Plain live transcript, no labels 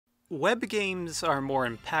Web games are more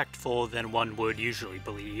impactful than one would usually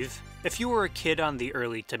believe. If you were a kid on the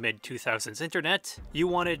early to mid-2000s internet, you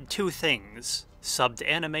wanted two things: subbed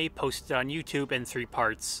anime posted on YouTube in 3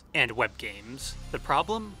 parts, and web games. The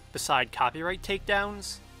problem? Beside copyright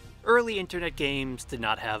takedowns? Early internet games did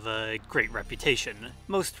not have a great reputation.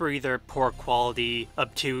 Most were either poor quality,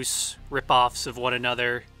 obtuse, rip-offs of one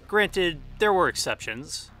another. Granted, there were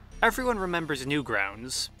exceptions. Everyone remembers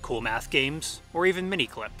Newgrounds, cool math games, or even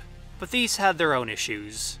Miniclip. But these had their own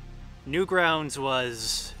issues. Newgrounds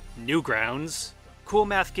was Newgrounds. Cool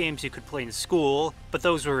math games you could play in school, but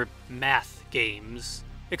those were math games.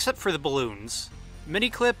 Except for the balloons.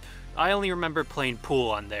 Miniclip, I only remember playing pool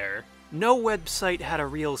on there. No website had a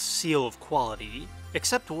real seal of quality,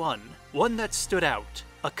 except one that stood out.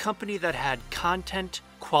 A company that had content,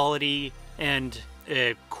 quality, and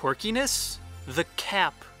quirkiness? The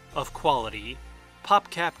cap of quality.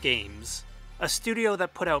 PopCap Games. A studio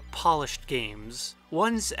that put out polished games,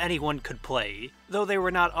 ones anyone could play, though they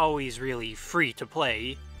were not always really free to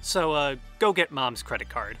play, so go get mom's credit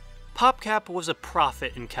card. PopCap was a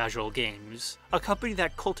prophet in casual games, a company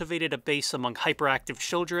that cultivated a base among hyperactive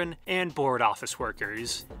children and bored office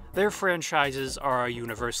workers. Their franchises are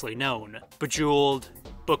universally known: Bejeweled,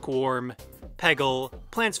 Bookworm, Peggle,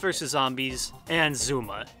 Plants vs. Zombies, and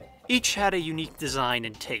Zuma. Each had a unique design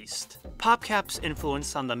and taste. PopCap's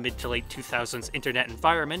influence on the mid to late 2000s internet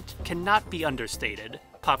environment cannot be understated.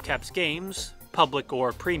 PopCap's games, public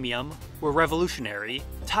or premium, were revolutionary,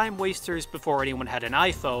 time wasters before anyone had an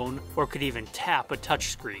iPhone or could even tap a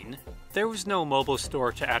touchscreen. There was no mobile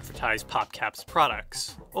store to advertise PopCap's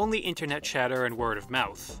products, only internet chatter and word of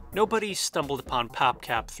mouth. Nobody stumbled upon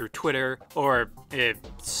PopCap through Twitter, or,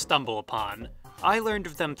 stumble upon. I learned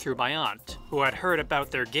of them through my aunt, who had heard about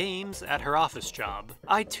their games at her office job.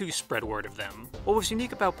 I too spread word of them. What was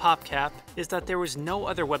unique about PopCap is that there was no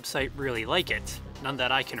other website really like it. None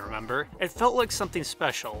that I can remember. It felt like something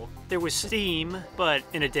special. There was Steam, but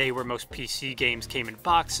in a day where most PC games came in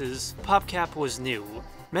boxes, PopCap was new.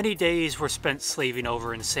 Many days were spent slaving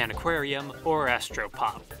over in Sanaquarium or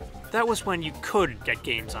Astropop. That was when you could get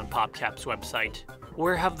games on PopCap's website.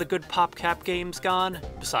 Where have the good PopCap games gone?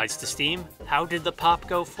 Besides to Steam? How did the pop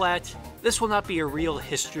go flat? This will not be a real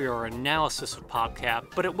history or analysis of PopCap,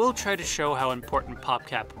 but it will try to show how important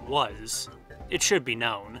PopCap was. It should be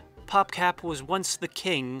known. PopCap was once the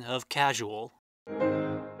king of casual.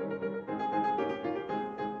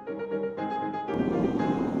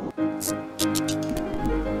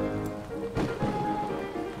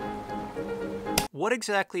 What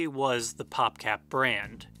exactly was the PopCap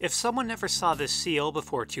brand? If someone never saw this seal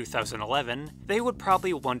before 2011, they would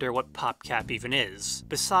probably wonder what PopCap even is,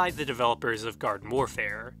 beside the developers of Garden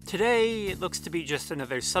Warfare. Today, it looks to be just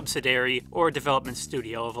another subsidiary or development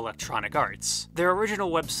studio of Electronic Arts. Their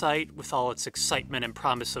original website, with all its excitement and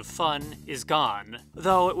promise of fun, is gone,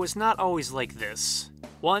 though it was not always like this.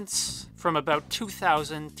 Once, from about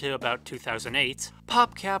 2000 to about 2008,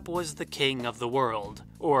 PopCap was the king of the world,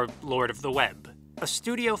 or lord of the web. A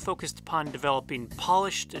studio focused upon developing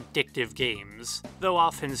polished, addictive games. Though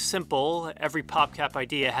often simple, every PopCap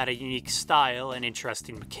idea had a unique style and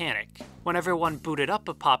interesting mechanic. When everyone booted up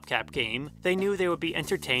a PopCap game, they knew they would be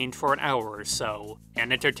entertained for an hour or so,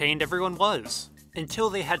 and entertained everyone was.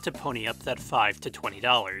 Until they had to pony up that $5 to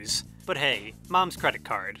 $20. But hey, mom's credit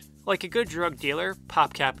card. Like a good drug dealer,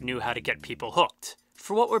 PopCap knew how to get people hooked.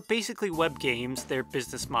 For what were basically web games, their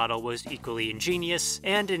business model was equally ingenious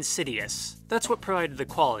and insidious. That's what provided the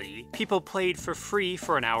quality. People played for free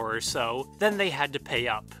for an hour or so, then they had to pay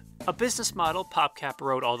up. A business model PopCap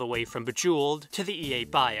wrote all the way from Bejeweled to the EA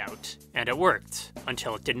buyout. And it worked,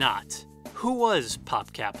 until it did not. Who was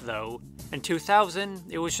PopCap, though? In 2000,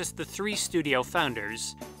 it was just the 3 studio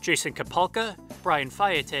founders, Jason Kapulka, Brian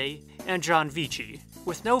Fayete, and John Vici.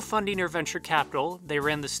 With no funding or venture capital, they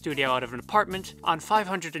ran the studio out of an apartment on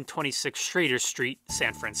 526 Schrader Street,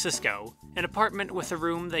 San Francisco. An apartment with a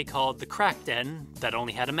room they called the Crack Den that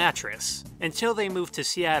only had a mattress, until they moved to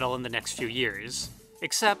Seattle in the next few years.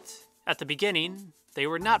 Except, at the beginning, they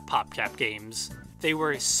were not PopCap Games. They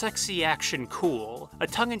were Sexy Action Cool, a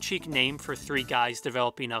tongue-in-cheek name for 3 guys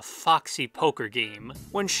developing a foxy poker game.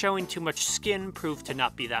 When showing too much skin proved to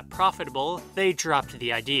not be that profitable, they dropped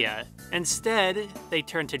the idea. Instead, they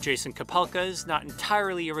turned to Jason Kapulka's not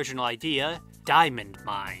entirely original idea, Diamond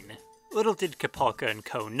Mine. Little did Kapulka and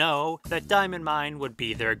co. know that Diamond Mine would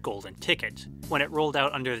be their golden ticket. When it rolled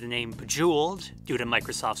out under the name Bejeweled, due to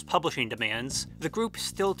Microsoft's publishing demands, the group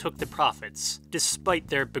still took the profits, despite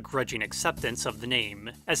their begrudging acceptance of the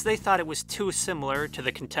name, as they thought it was too similar to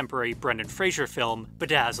the contemporary Brendan Fraser film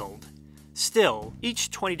Bedazzled. Still, each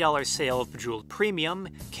 $20 sale of Bejeweled Premium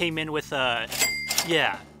came in with a...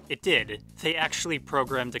 yeah, it did. They actually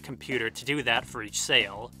programmed a computer to do that for each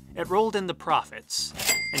sale. It rolled in the profits.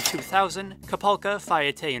 In 2000, Kapalka,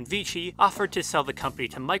 Fayete, and Vici offered to sell the company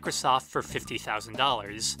to Microsoft for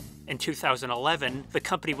 $50,000. In 2011, the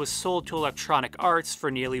company was sold to Electronic Arts for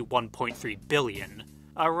nearly $1.3 billion.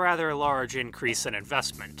 A rather large increase in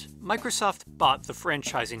investment. Microsoft bought the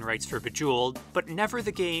franchising rights for Bejeweled, but never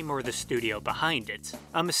the game or the studio behind it.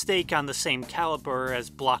 A mistake on the same caliber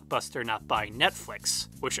as Blockbuster not buying Netflix,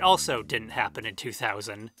 which also didn't happen in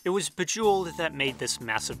 2000. It was Bejeweled that made this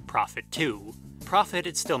massive profit too. Profit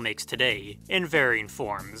it still makes today, in varying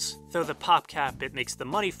forms, though the PopCap it makes the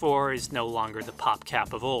money for is no longer the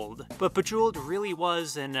PopCap of old. But Bejeweled really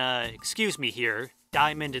was an, excuse me here,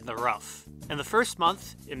 diamond in the rough. In the first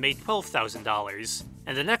month, it made $12,000,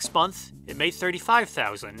 and the next month, it made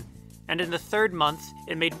 $35,000, and in the third month,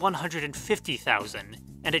 it made $150,000,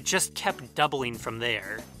 and it just kept doubling from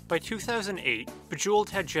there. By 2008, Bejeweled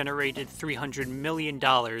had generated $300 million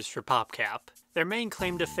for PopCap, their main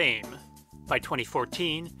claim to fame. By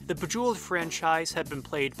 2014, the Bejeweled franchise had been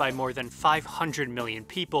played by more than 500 million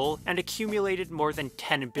people and accumulated more than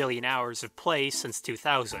 10 billion hours of play since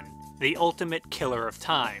 2000. The ultimate killer of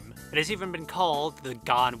time. It has even been called the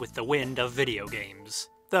Gone with the Wind of video games.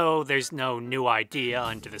 Though there's no new idea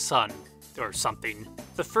under the sun, or something.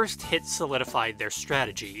 The first hit solidified their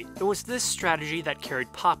strategy. It was this strategy that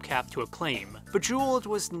carried PopCap to acclaim. Bejeweled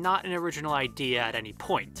was not an original idea at any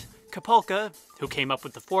point. Kapalka, who came up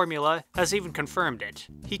with the formula, has even confirmed it.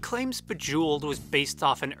 He claims Bejeweled was based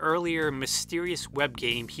off an earlier mysterious web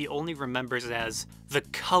game he only remembers as the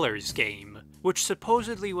Colors game, which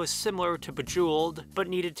supposedly was similar to Bejeweled, but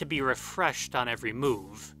needed to be refreshed on every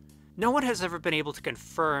move. No one has ever been able to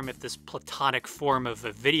confirm if this platonic form of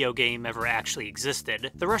a video game ever actually existed.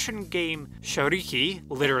 The Russian game Shariki,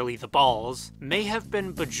 literally the balls, may have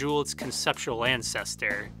been Bejeweled's conceptual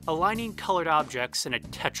ancestor, aligning colored objects in a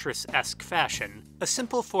Tetris-esque fashion. A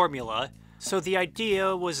simple formula, so the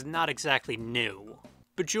idea was not exactly new.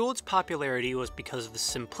 Bejeweled's popularity was because of the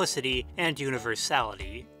simplicity and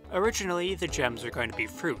universality. Originally, the gems were going to be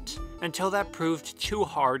fruit, until that proved too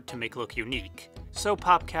hard to make look unique. So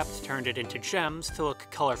PopCap turned it into gems to look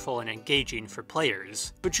colorful and engaging for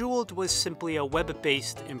players. Bejeweled was simply a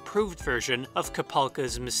web-based, improved version of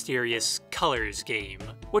Kapalka's mysterious Colors game,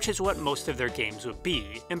 which is what most of their games would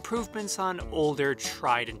be. Improvements on older,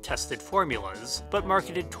 tried and tested formulas, but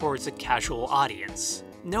marketed towards a casual audience.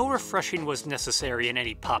 No refreshing was necessary in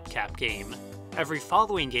any PopCap game. Every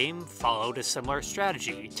following game followed a similar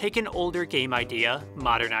strategy. Take an older game idea,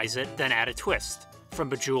 modernize it, then add a twist. From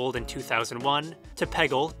Bejeweled in 2001, to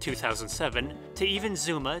Peggle 2007, to even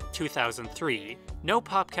Zuma 2003. No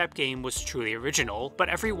PopCap game was truly original, but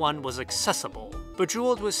every one was accessible.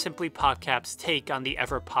 Bejeweled was simply PopCap's take on the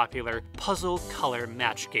ever-popular puzzle color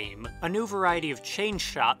match game, a new variety of chain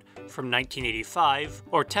shot from 1985,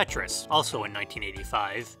 or Tetris, also in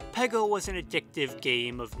 1985. Peggle was an addictive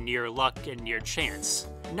game of near luck and near chance,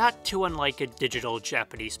 not too unlike a digital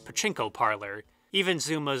Japanese pachinko parlor. Even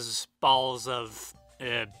Zuma's balls of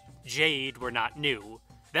jade were not new.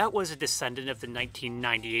 That was a descendant of the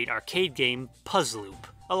 1998 arcade game Puzzloop,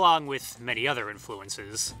 along with many other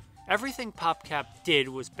influences. Everything PopCap did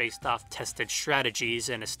was based off tested strategies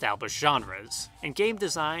and established genres. In game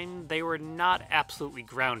design, they were not absolutely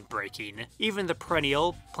groundbreaking. Even the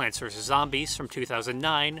perennial Plants vs. Zombies from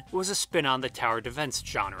 2009 was a spin on the tower defense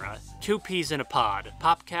genre. Two peas in a pod,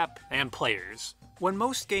 PopCap and players. When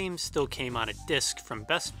most games still came on a disc from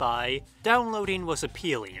Best Buy, downloading was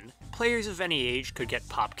appealing. Players of any age could get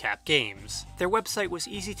PopCap Games. Their website was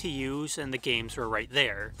easy to use and the games were right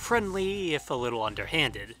there. Friendly, if a little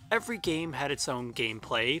underhanded. Every game had its own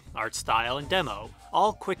gameplay, art style, and demo.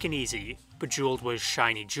 All quick and easy. Bejeweled was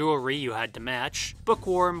shiny jewelry you had to match.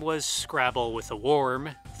 Bookworm was Scrabble with a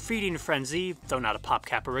worm. Feeding Frenzy, though not a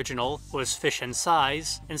PopCap original, was Fish and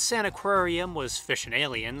Size. And Sanaquarium was Fish and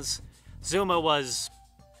Aliens. Zuma was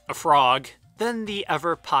a frog. Then the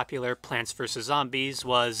ever-popular Plants vs. Zombies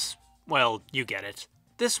was, well, you get it.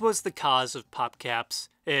 This was the cause of PopCap's,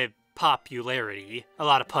 popularity. A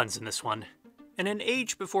lot of puns in this one. In an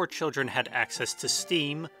age before children had access to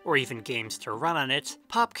Steam, or even games to run on it,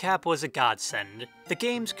 PopCap was a godsend. The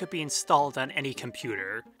games could be installed on any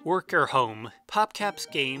computer, work or home. PopCap's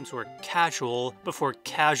games were casual before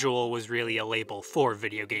casual was really a label for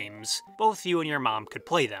video games. Both you and your mom could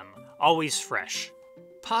play them. Always fresh.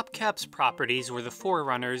 PopCap's properties were the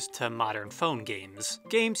forerunners to modern phone games.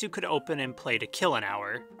 Games you could open and play to kill an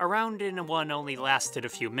hour. A round in one only lasted a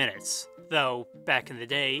few minutes. Though, back in the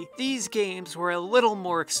day, these games were a little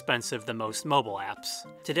more expensive than most mobile apps.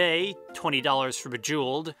 Today, $20 for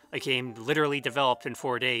Bejeweled, a game literally developed in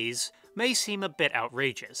 4 days, may seem a bit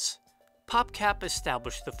outrageous. PopCap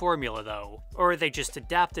established the formula though, or they just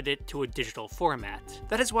adapted it to a digital format.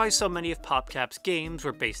 That is why so many of PopCap's games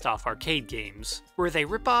were based off arcade games. Were they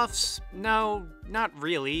rip-offs? No, not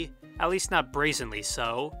really. At least not brazenly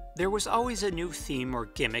so. There was always a new theme or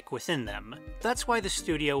gimmick within them. That's why the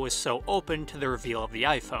studio was so open to the reveal of the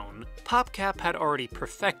iPhone. PopCap had already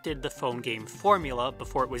perfected the phone game formula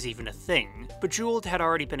before it was even a thing. Bejeweled had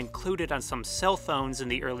already been included on some cell phones in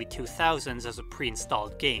the early 2000s as a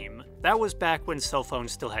pre-installed game. That was back when cell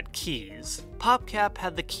phones still had keys. PopCap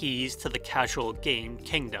had the keys to the casual game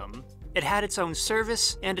kingdom. It had its own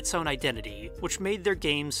service and its own identity, which made their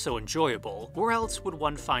games so enjoyable. Where else would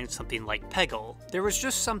one find something like Peggle? There was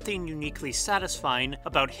just something uniquely satisfying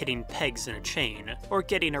about hitting pegs in a chain, or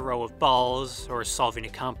getting a row of balls, or solving a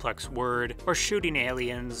complex word, or shooting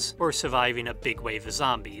aliens, or surviving a big wave of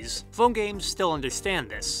zombies. Phone games still understand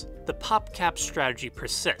this. The PopCap strategy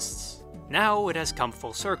persists. Now it has come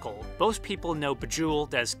full circle. Most people know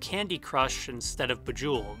Bejeweled as Candy Crush instead of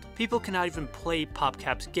Bejeweled. People cannot even play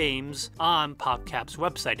PopCap's games on PopCap's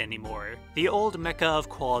website anymore. The old mecca of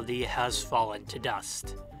quality has fallen to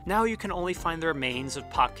dust. Now you can only find the remains of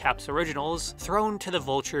PopCap's originals thrown to the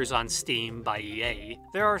vultures on Steam by EA.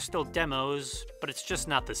 There are still demos, but it's just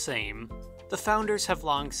not the same. The founders have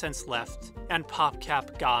long since left, and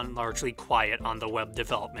PopCap gone largely quiet on the web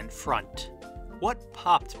development front. What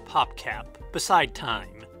popped PopCap? Beside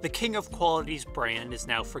time, the king of quality's brand is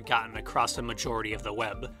now forgotten across a majority of the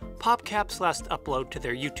web. PopCap's last upload to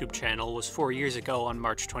their YouTube channel was 4 years ago on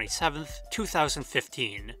March 27th,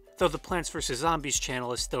 2015, though the Plants vs. Zombies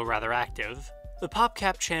channel is still rather active. The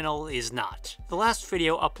PopCap channel is not. The last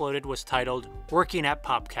video uploaded was titled, Working at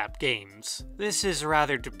PopCap Games. This is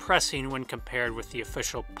rather depressing when compared with the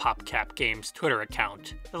official PopCap Games Twitter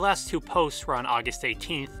account. The last 2 posts were on August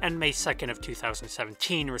 18th and May 2nd of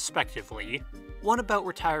 2017 respectively. One about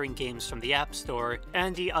retiring games from the App Store,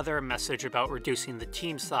 and the other a message about reducing the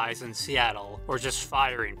team size in Seattle, or just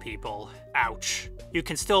firing people. Ouch. You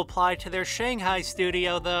can still apply to their Shanghai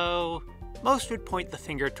studio though. Most would point the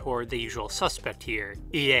finger toward the usual suspect here,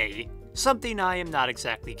 EA. Something I am not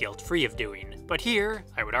exactly guilt-free of doing. But here,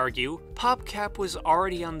 I would argue, PopCap was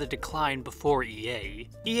already on the decline before EA.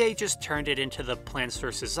 EA just turned it into the Plants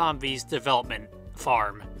vs. Zombies development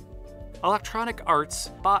farm. Electronic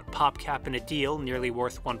Arts bought PopCap in a deal nearly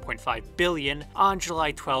worth $1.5 billion on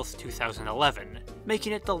July 12, 2011,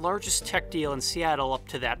 making it the largest tech deal in Seattle up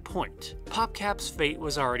to that point. PopCap's fate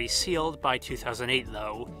was already sealed by 2008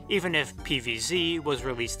 though, even if PVZ was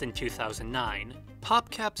released in 2009.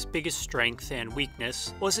 PopCap's biggest strength and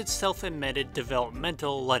weakness was its self-admitted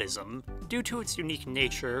developmental Luddism. Due to its unique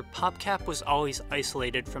nature, PopCap was always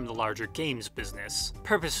isolated from the larger games business.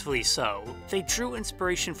 Purposefully so. They drew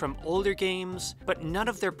inspiration from older games, but none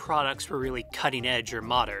of their products were really cutting edge or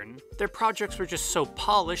modern. Their projects were just so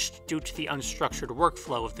polished due to the unstructured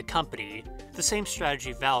workflow of the company, the same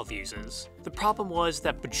strategy Valve uses. The problem was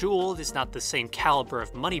that Bejeweled is not the same caliber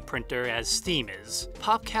of money printer as Steam is.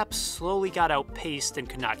 PopCap slowly got outpaced and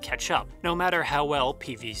could not catch up, no matter how well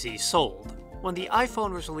PVZ sold. When the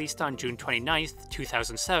iPhone was released on June 29,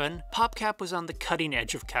 2007, PopCap was on the cutting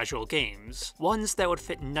edge of casual games, ones that would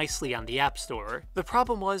fit nicely on the App Store. The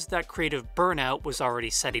problem was that creative burnout was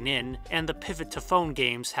already setting in, and the pivot to phone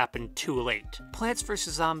games happened too late. Plants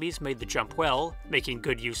vs. Zombies made the jump well, making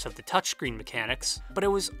good use of the touchscreen mechanics, but it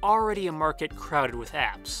was already a market crowded with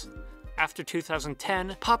apps. After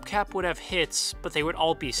 2010, PopCap would have hits, but they would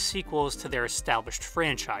all be sequels to their established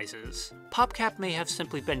franchises. PopCap may have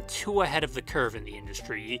simply been too ahead of the curve in the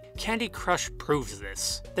industry. Candy Crush proves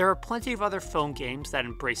this. There are plenty of other phone games that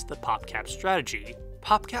embrace the PopCap strategy.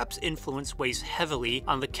 PopCap's influence weighs heavily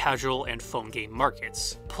on the casual and phone game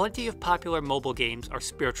markets. Plenty of popular mobile games are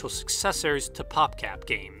spiritual successors to PopCap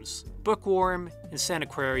games. Bookworm,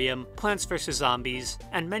 Insaniquarium, Plants vs. Zombies,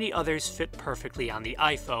 and many others fit perfectly on the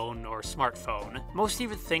iPhone or smartphone. Most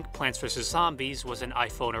even think Plants vs. Zombies was an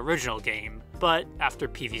iPhone original game, but after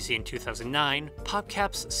PVZ in 2009,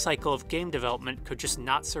 PopCap's cycle of game development could just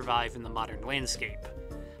not survive in the modern landscape.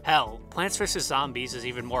 Hell, Plants vs. Zombies is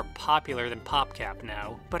even more popular than PopCap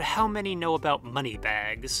now, but how many know about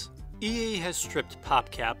Moneybags? EA has stripped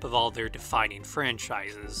PopCap of all their defining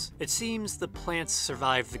franchises. It seems the plants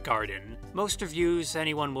survived the garden. Most reviews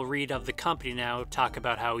anyone will read of the company now talk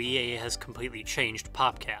about how EA has completely changed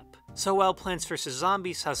PopCap. So while Plants vs.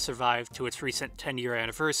 Zombies has survived to its recent 10-year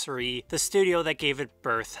anniversary, the studio that gave it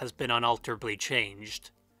birth has been unalterably changed.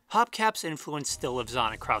 PopCap's influence still lives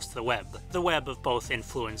on across the web of both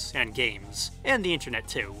influence and games, and the internet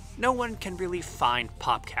too. No one can really find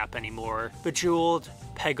PopCap anymore. Bejeweled,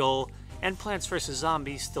 Peggle, and Plants vs.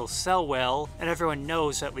 Zombies still sell well, and everyone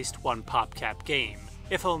knows at least one PopCap game,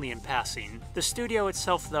 if only in passing. The studio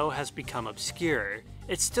itself, though, has become obscure.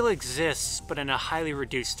 It still exists, but in a highly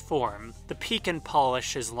reduced form. The peak and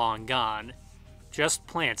polish is long gone. Just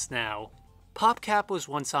plants now. PopCap was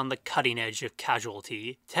once on the cutting edge of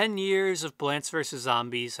casualty. 10 years of Plants vs.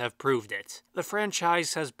 Zombies have proved it. The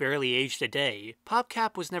franchise has barely aged a day.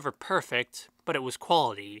 PopCap was never perfect, but it was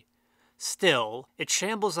quality. Still, it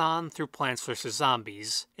shambles on through Plants vs.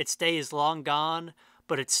 Zombies. Its day is long gone,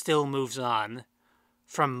 but it still moves on.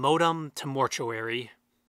 From modem to mortuary.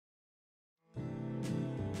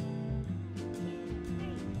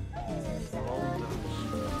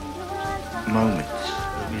 Moments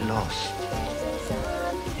will be lost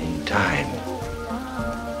in time,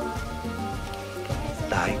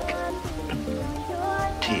 like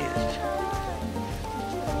tears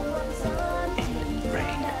in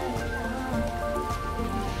rain.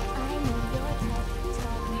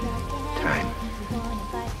 Time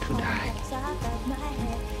to die.